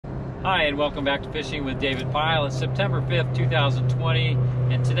Hi, and welcome back to Fishing with David Pyle. It's September 5th, 2020,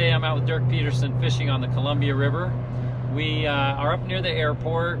 and today I'm out with Dirk Peterson fishing on the Columbia River. We are up near the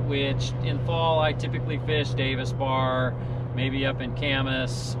airport, which in fall I typically fish Davis Bar, maybe up in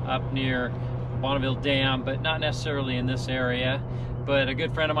Camas, up near Bonneville Dam, but not necessarily in this area. But a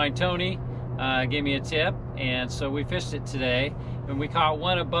good friend of mine, Tony, gave me a tip, and so we fished it today. And we caught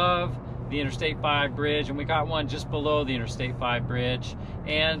one above the Interstate 5 bridge, and we got one just below the Interstate 5 bridge.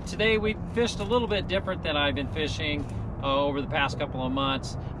 And today we fished a little bit different than I've been fishing over the past couple of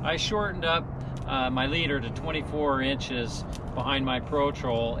months. I shortened up my leader to 24 inches behind my Pro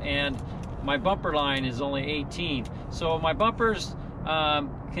Troll, and my bumper line is only 18. So my bumpers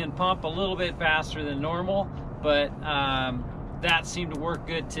can pump a little bit faster than normal, but that seemed to work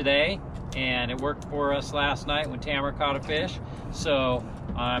good today, and it worked for us last night when Tamara caught a fish. So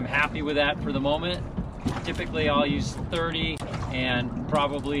I'm happy with that for the moment. Typically I'll use 30 and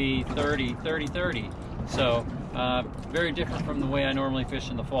probably 30. So very different from the way I normally fish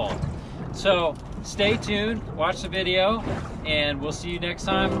in the fall. So stay tuned, watch the video, and we'll see you next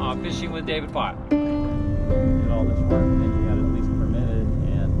time on Fishing with David Pyle. Did all this work, then you got it at least permitted,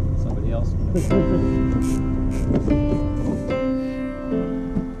 and somebody else.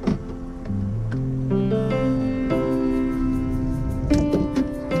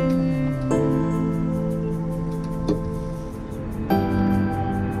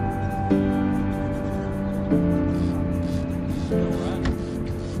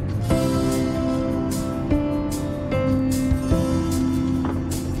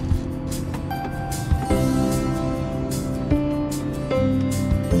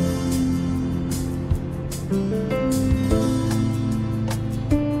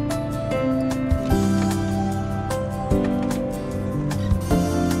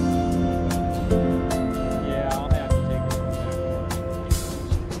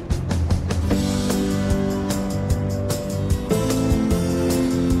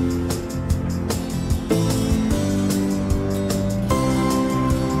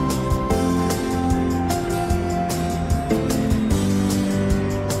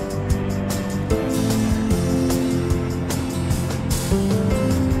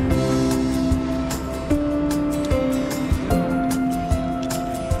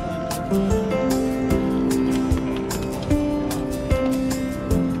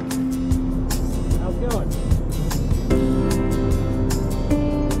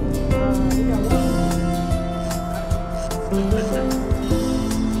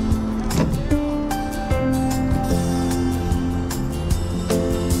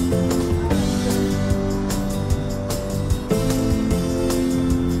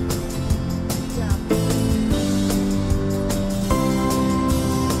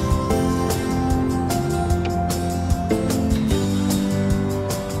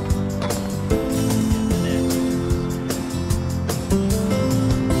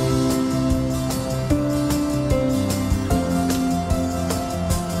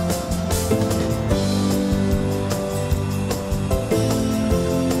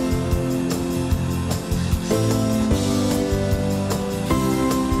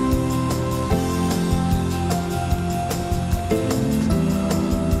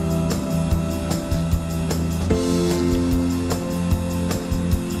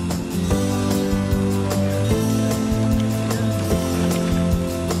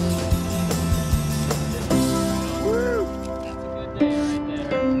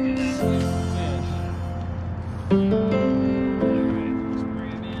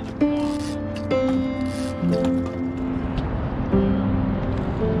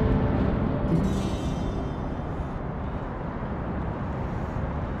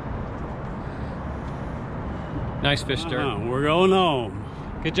 Nice fish, Dirk. We're going home.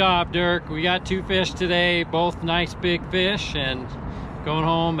 Good job, Dirk. We got 2 fish today, both nice big fish, and going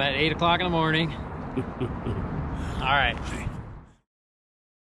home at 8 o'clock in the morning. All right.